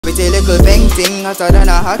Pretty little painting, hotter than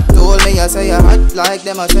a hot tool. Me I say you hot like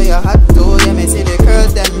them, I say you hot too. Yeah, me see the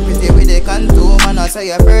curls, them pretty with the contour. Man, I say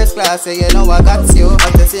you first class, say you know I got you.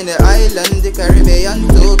 I just in the island, the Caribbean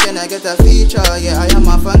too. Can I get a feature? Yeah, I am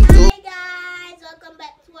a fan too. Hey guys, welcome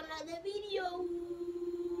back to another video.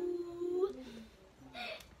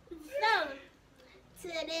 So,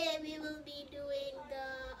 today we will be doing the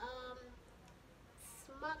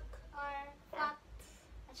smoke or fat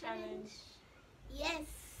challenge. Yes.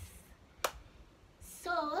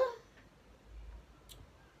 So,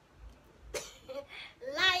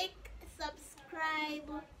 like, subscribe,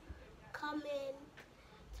 comment,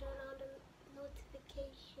 turn on the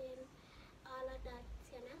notification, all of that,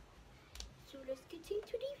 you know. So let's get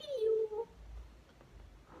into the video.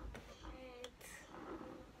 Alright.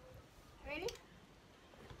 Ready?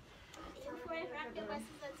 Aim for it, rock, paper,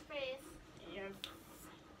 scissors first. Yes.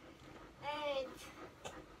 And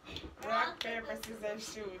Rock, paper,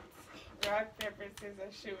 scissors, shoot. Rock, paper,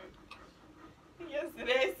 scissors, shoot.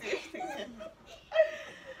 Yesterday,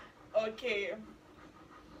 okay.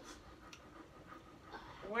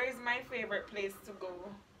 Where is my favorite place to go?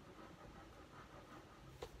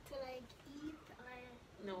 to like eat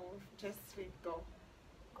or No, just we go.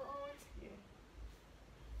 go out. Yeah.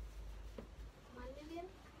 Mandeville.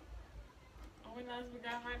 When else we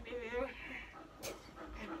got my video?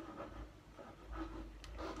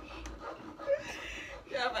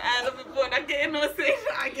 Yeah, but I love it phone again, no say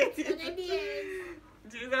I get So it. then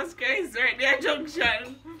there's Jesus Christ, right there,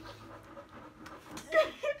 junction.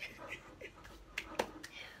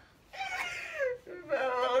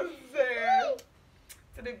 No, sir.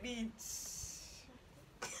 To the beach.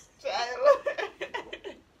 Child.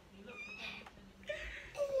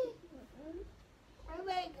 oh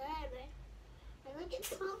my god, I'm gonna get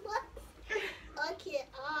so much. Okay,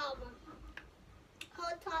 how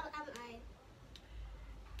tall am I?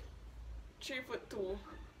 3'2".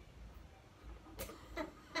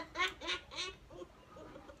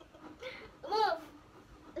 Move.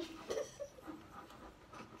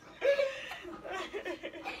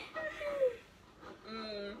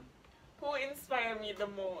 Who inspired me the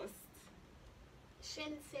most?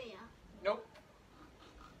 Shinseiya. Nope.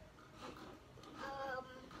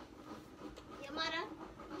 Your mother?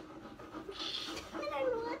 I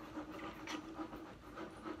don't know.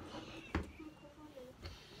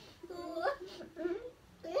 Who?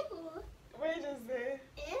 Where is it?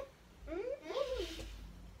 Eh?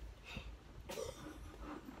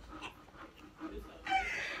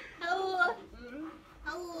 How?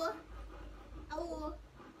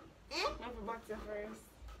 Eh? I have a boxer first.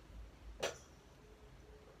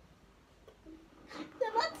 The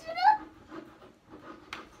box video?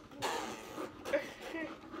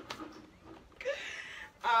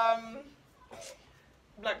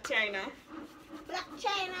 Black China. Black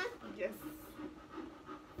China. Yes.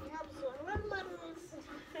 We have some role models.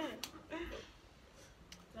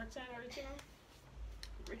 Black China, rich, you know?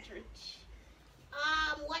 Rich.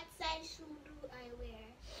 What size shoe do I wear?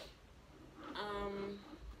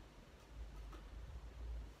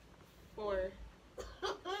 4,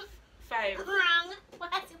 5. Wrong.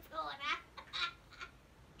 What's your phone?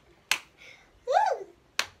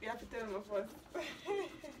 You have to tell me first.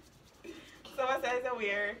 So what size I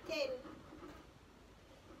wear? 10.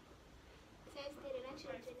 Size 10 and I should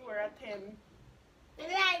 4 or 10. The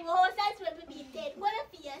line, what size will be 10? What a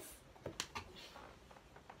fierce.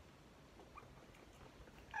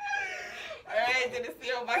 Alright, you see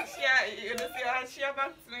your back share? You see how she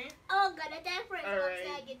back to me? Oh god, that's the first box Alright.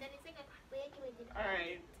 I get. Then the second. Wait, give me the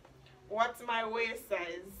Alright. What's my waist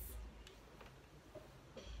size?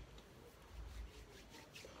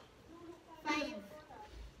 5.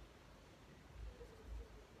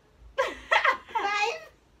 5.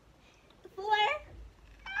 4.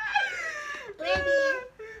 Maybe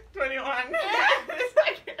 21.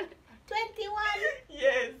 21.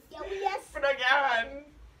 Yes. Yeah, yes. Put a gallon.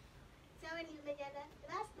 So when you look at that,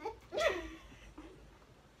 last night.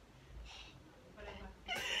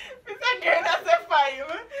 This girl that's a 5.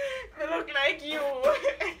 They look like you.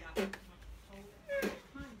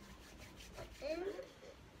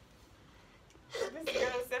 This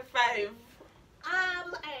girl's a 5.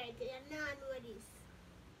 Alright, now I know this.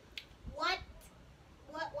 What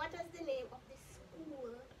is the name of the school,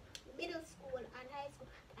 middle school and high school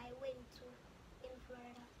I went to in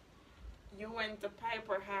Florida? You went to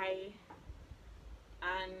Piper High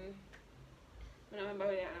and I don't remember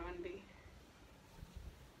what the other one be.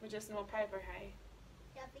 We just know Piper High.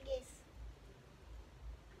 You have to guess.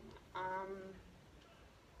 I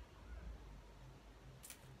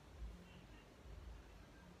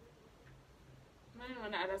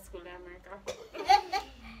don't know other school in America.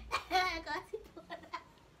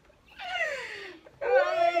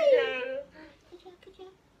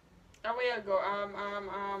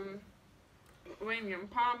 go? When you're in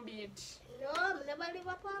Palm Beach. No, I never live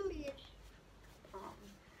at Palm Beach.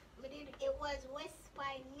 It was West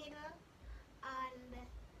Pine Middle and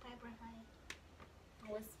Piper High.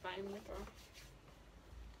 West Pine Middle.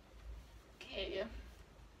 Okay.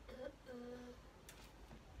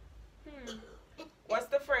 What's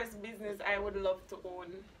the first business I would love to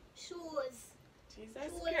own? Shoes. Jesus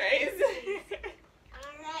Shoes. Christ.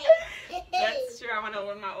 Alright. That's true. I want to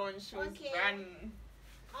own my own shoes. Okay. Brand.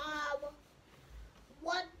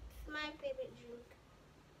 What's my favorite drink?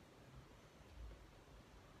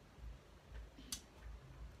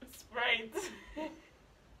 Sprite.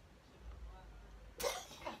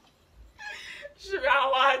 Sugar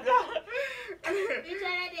water. Which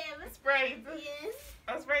one of them? Sprite. Yes.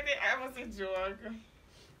 A Sprite, I was a joke.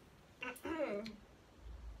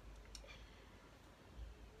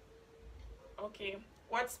 Okay.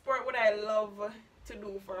 What sport would I love to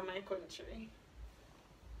do for my country?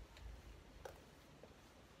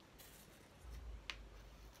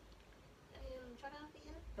 Track and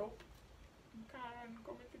field? Nope. Can't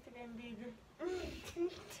come with it again, big.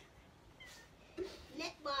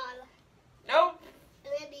 Netball. Nope.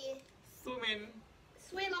 Maybe Swimming.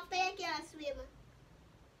 swim after you can't swim.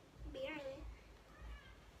 Barely.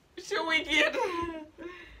 She wicked.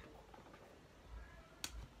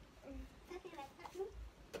 Something like that.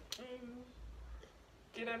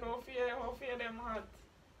 Kid, I know fear them hot.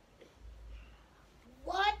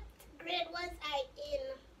 What grade was I in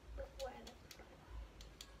before that?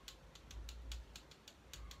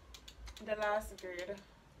 The last grade.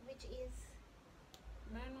 Which is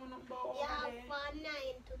I know number over yeah, there. from 9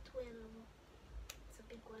 to 12. It's a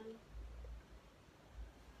big one.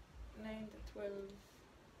 9 to 12.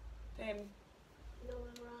 10. No,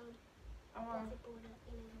 wrong. Oh, That's about it,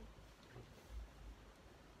 11.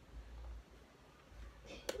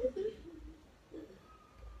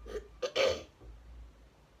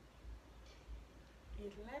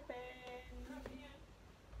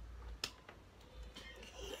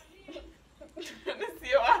 Let's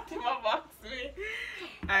see what in my box me.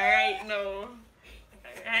 Alright, no.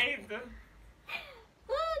 Alright.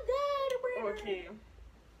 Oh, God. Okay.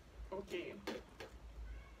 Okay.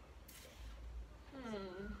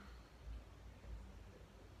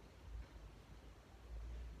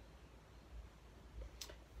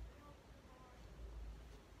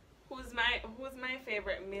 Who's my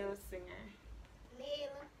favorite male singer?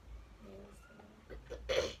 Male. Male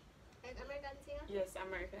singer. Like American singer? Yes,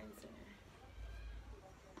 American singer.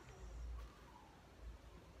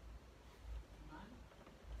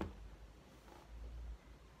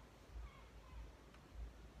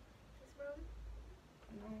 Chris Brown?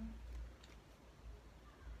 No.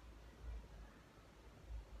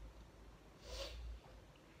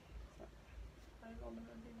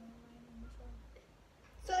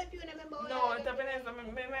 So if you remember what No, I it's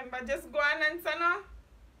remember. Just go on and answer now.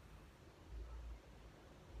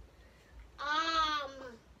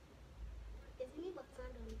 Is me but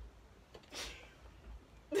Sandon?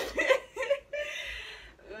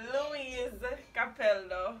 Louise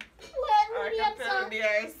Capello. Well, Or William, Capelli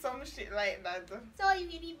or some shit like that. so you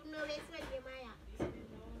didn't even know it's not Jeremiah.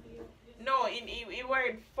 No, in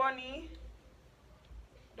word funny.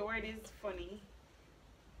 The word is funny.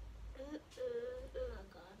 Oh my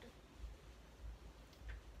God.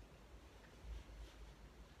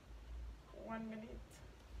 1 minute.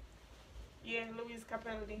 Yeah, Louise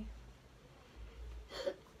Capelli.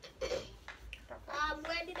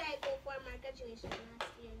 Where did I go for my graduation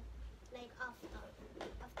last year? Like after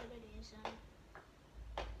graduation.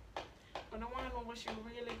 I don't want to know where she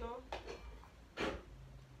really go.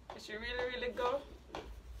 Where she really go?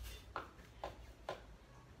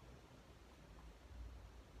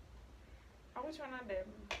 Which one of them?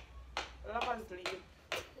 Lovers League.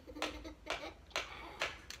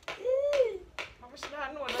 I should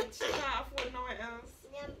not know that she can't afford nowhere else.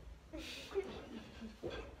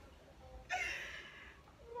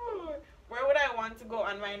 Where would I want to go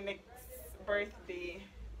on my next birthday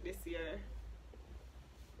this year?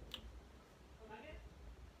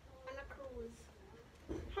 On a cruise.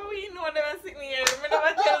 How you know they were sitting here? I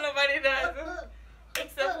never tell nobody that.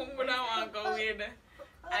 Except who I want to go with.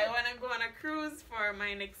 I want to go on a cruise for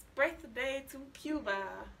my next birthday to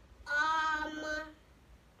Cuba.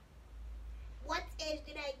 What age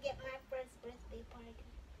did I get my first birthday party?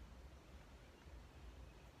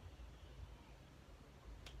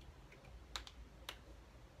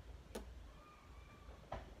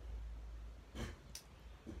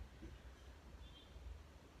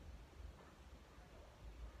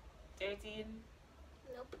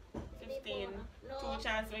 Nope. 15. No. 2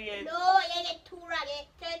 chance we get. No, you get 2 wrong. You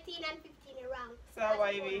get 13 and 15 are wrong. So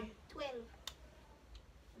why we? 12.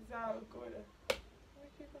 It's all good. Why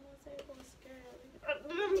people not say it was scary?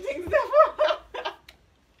 Them things that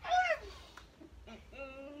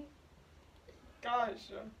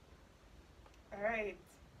Gosh. Alright.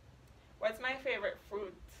 What's my favorite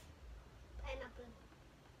fruit? Pineapple.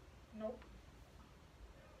 Nope.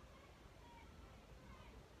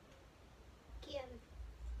 Kiwi.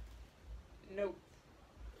 Nope.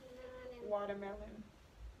 No. Watermelon.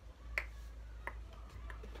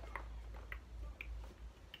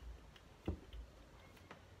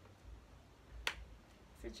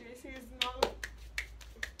 Situation is not.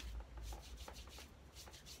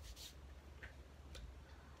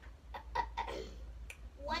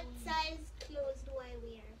 What size clothes do I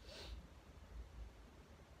wear?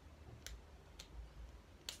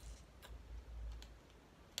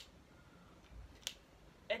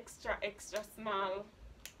 Extra small.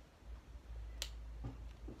 I'm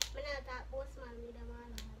not that both small, me them all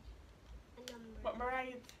large. A number. But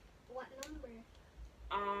right. What number?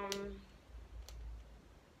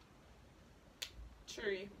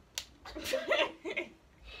 3.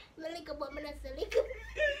 Me like but me not so like.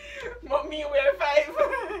 But me wear 5.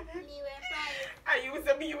 Me wear 5. I used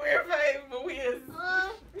to be wear 5, but we is.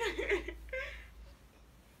 Oh.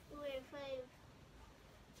 Wear 5.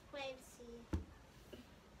 5C.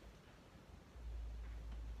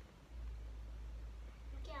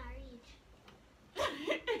 Can't reach.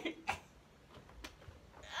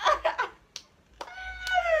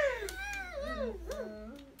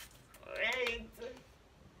 Right.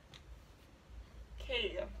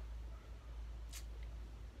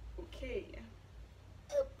 Okay.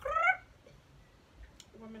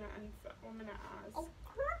 Woman answer. Woman ask. Oh.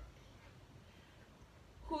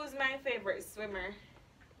 Who's my favorite swimmer?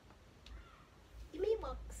 Give me a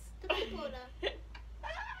box. To keep powder.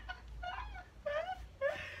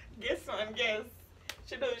 Guess one, guess.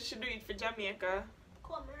 Should do it for Jamaica.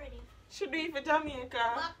 Come ready. Should do it for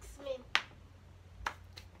Jamaica. Box me.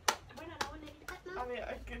 Bring that one in the cut now. I mean,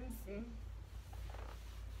 I can see.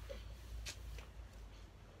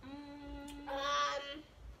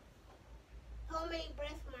 How many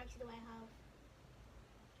birthmarks do I have?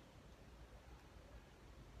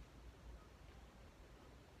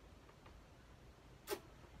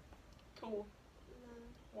 2, No.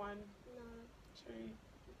 1, No. 3.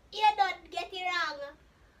 You don't get it wrong.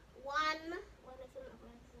 1. What is it?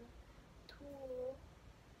 2,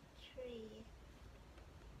 3.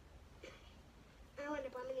 I want to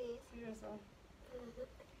put me. Seriously.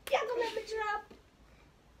 You're gonna make me drop.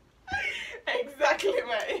 Exactly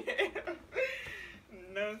right.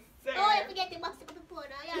 No, sir. Oh, if you get the box to put the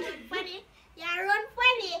powder, you run funny. You run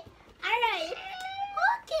funny. Alright.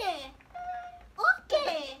 Okay.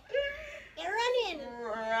 Okay. You're running.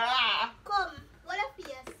 Rah. Come. What a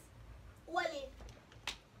face. Hold it.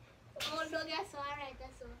 Hold dog, yes, so alright,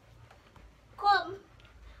 that's all. Come.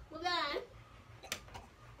 Move on.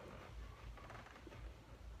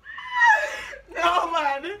 No,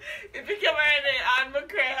 man. If you come right there and me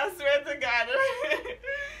cry, I swear to God.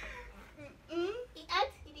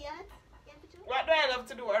 Idiot. What do I love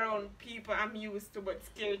to do around people I'm used to but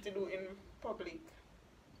scared to do in public?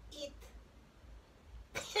 Eat.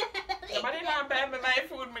 Somebody not buy me my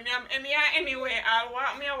food, me anyway. I'll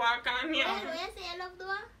walk me a walk on you. What you say you love to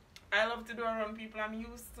do? I love to do around people I'm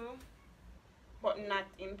used to, but not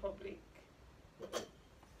in public.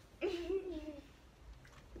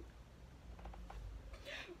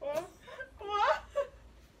 What? What?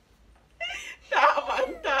 That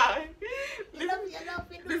one time. You love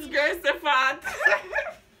to do This it. girl's so fat.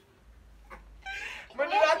 But do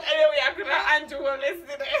that anyway, I could have Andrew Wallace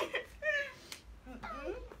today.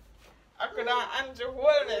 I could have Andrew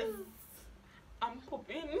Wallace. I'm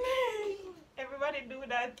pooping. Everybody do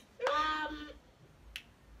that.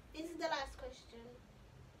 This is the last question.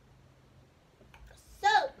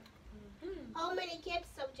 So, how many CAPE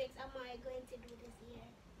subjects am I going to do this year?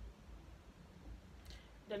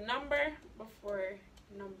 The number before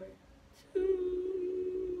number 2.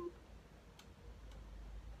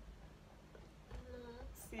 No.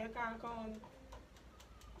 See, I can't count.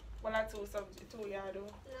 Well, I 2 subject, 2 yeah, I do.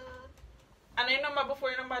 No. And then number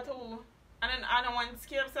before number 2. And then I don't want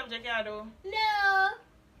scale subject, yeah, I do. No.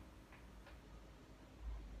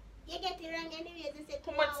 You get it wrong anyway. You said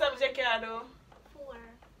How much subject, yeah, I do? 4.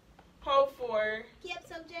 How 4? CAPE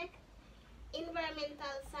subject,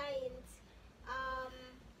 environmental science,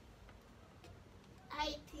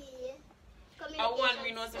 IT, I want we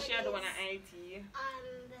communication know so she had the one studies, at IT.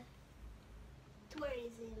 and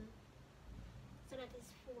tourism. So that is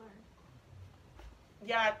 4.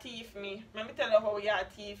 you thief me. Let me tell you how you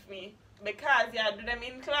thief me. Because you do them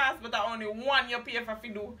in class, but I only one you pay for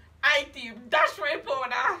do. I thief dash my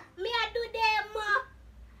powder. Me I do them.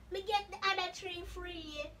 Me get the other 3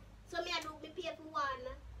 free. So me I do me pay for 1.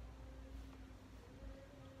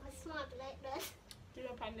 I'm smart like that. Give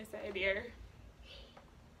up on this side here.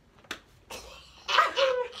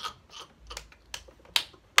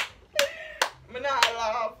 Me not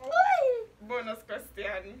laugh. Bonus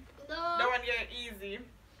question. No. That one get easy.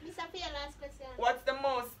 This is your last question. What's the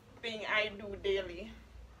most thing I do daily?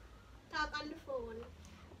 Talk on the phone.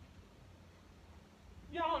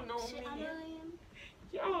 Y'all know Shit, me. annoying.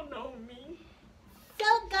 Y'all know me. So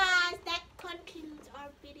guys, that concludes our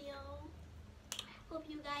video. Hope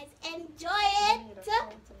you guys enjoy it.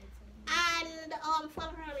 And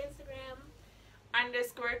follow her on Instagram.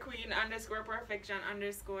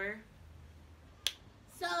 _queen_perfection_.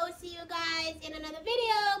 So see you guys in another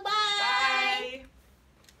video.